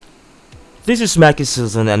This is Mackie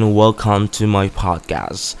Susan, and welcome to my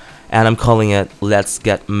podcast. And I'm calling it Let's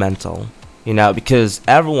Get Mental. Because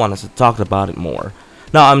everyone has talked about it more.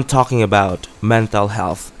 Now, I'm talking about mental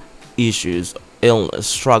health issues, illness,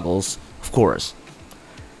 struggles, of course.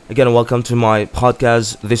 Again, welcome to my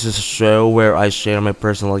podcast. This is a show where I share my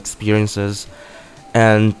personal experiences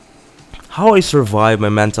and how I survived my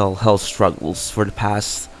mental health struggles for the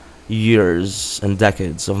past years and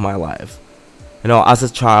decades of my life. As a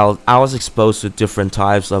child, I was exposed to different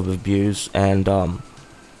types of abuse, and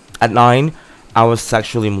at 9, I was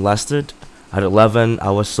sexually molested. At 11, I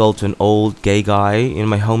was sold to an old gay guy in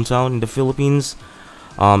my hometown in the Philippines.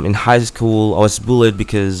 In high school, I was bullied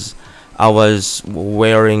because I was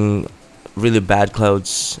wearing really bad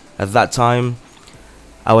clothes. At that time,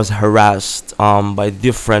 I was harassed by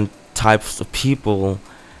different types of people,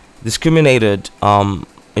 discriminated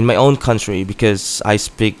in my own country because I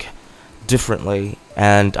speak differently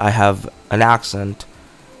and I have an accent.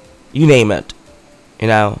 You name it.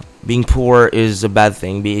 Being poor is a bad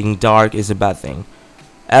thing, being dark is a bad thing.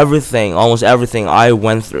 Everything, almost everything I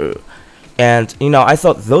went through. And I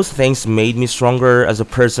thought those things made me stronger as a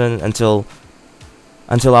person until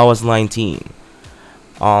I was 19.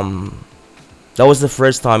 Um that was the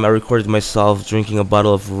first time I recorded myself drinking a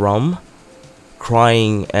bottle of rum,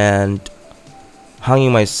 crying and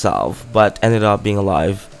hanging myself, but ended up being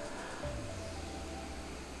alive.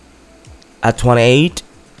 At 28,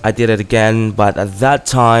 I did it again, but at that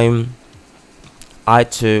time, I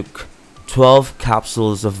took 12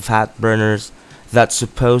 capsules of fat burners that's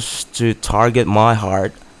supposed to target my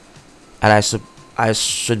heart, and I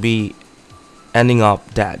should be ending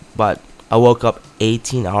up dead. But I woke up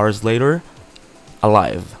 18 hours later,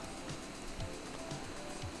 alive.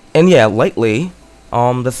 And yeah, lately,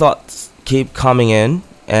 the thoughts keep coming in,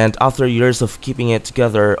 and after years of keeping it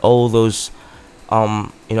together, all those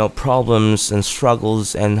problems and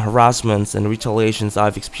struggles and harassments and retaliations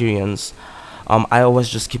I've experienced, I was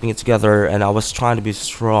just keeping it together and I was trying to be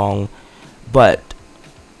strong, but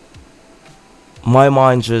my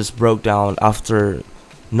mind just broke down after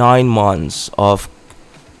 9 months of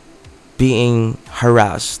being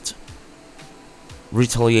harassed,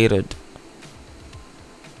 retaliated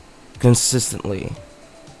consistently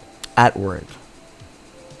at work.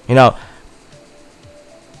 You know,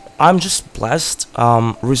 I'm just blessed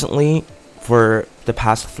recently for the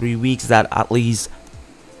past 3 weeks that at least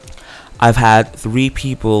I've had three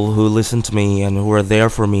people who listen to me and who are there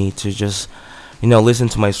for me to just, listen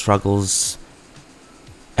to my struggles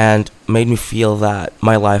and made me feel that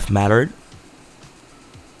my life mattered.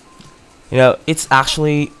 It's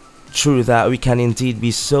actually true that we can indeed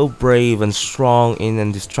be so brave and strong and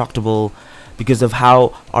indestructible because of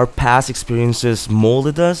how our past experiences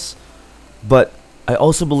molded us, but I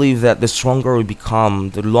also believe that the stronger we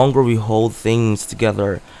become, the longer we hold things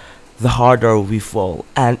together, the harder we fall.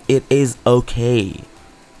 And it is okay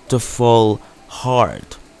to fall hard.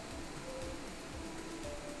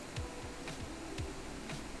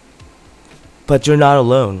 But you're not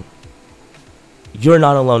alone. You're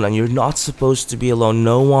not alone, and you're not supposed to be alone.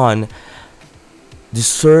 No one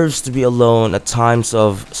deserves to be alone at times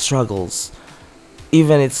of struggles,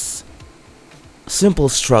 even it's simple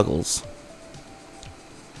struggles.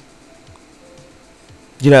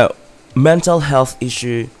 Mental health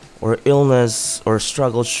issue or illness or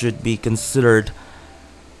struggle should be considered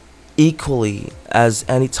equally as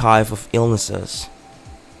any type of illnesses,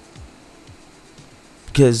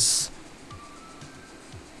 because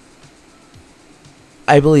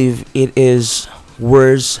I believe it is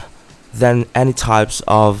worse than any types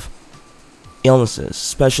of illnesses,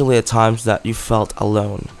 especially at times that you felt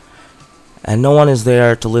alone and no one is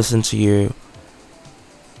there to listen to you,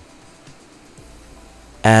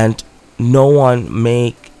 and no one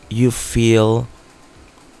make you feel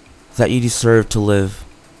that you deserve to live,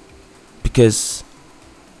 because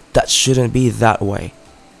that shouldn't be that way.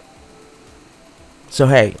 So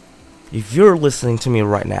hey, if you're listening to me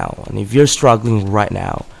right now and if you're struggling right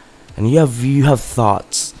now and you have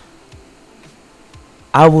thoughts,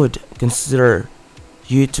 I would consider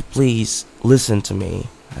you to please listen to me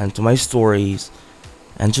and to my stories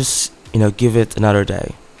and just give it another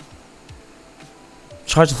day.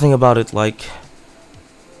 Try to think about it like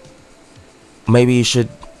maybe you should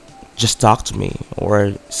just talk to me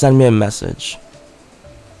or send me a message.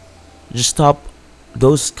 Just stop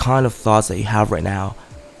those kind of thoughts that you have right now.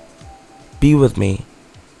 Be with me.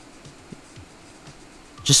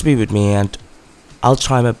 Just be with me, and I'll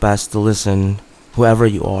try my best to listen, whoever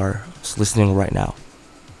you are is listening right now.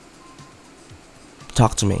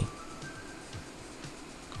 Talk to me.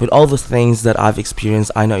 With all the things that I've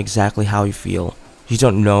experienced, I know exactly how you feel. You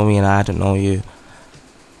don't know me and I don't know you.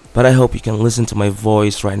 But I hope you can listen to my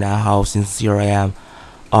voice right now, how sincere I am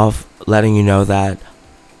of letting you know that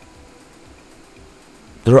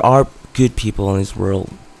there are good people in this world.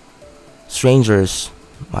 Strangers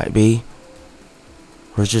might be.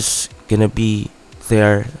 We're just gonna be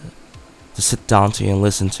there to sit down to you and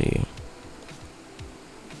listen to you.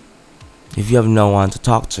 If you have no one to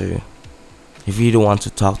talk to, if you don't want to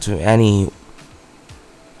talk to any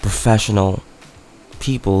professional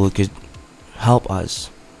people who could help us,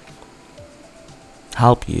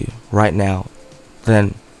 help you right now,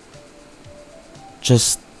 then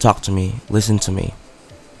just talk to me, listen to me,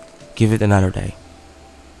 give it another day.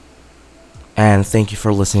 And thank you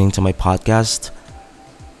for listening to my podcast.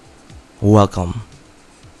 Welcome.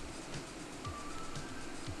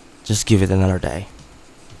 Just give it another day.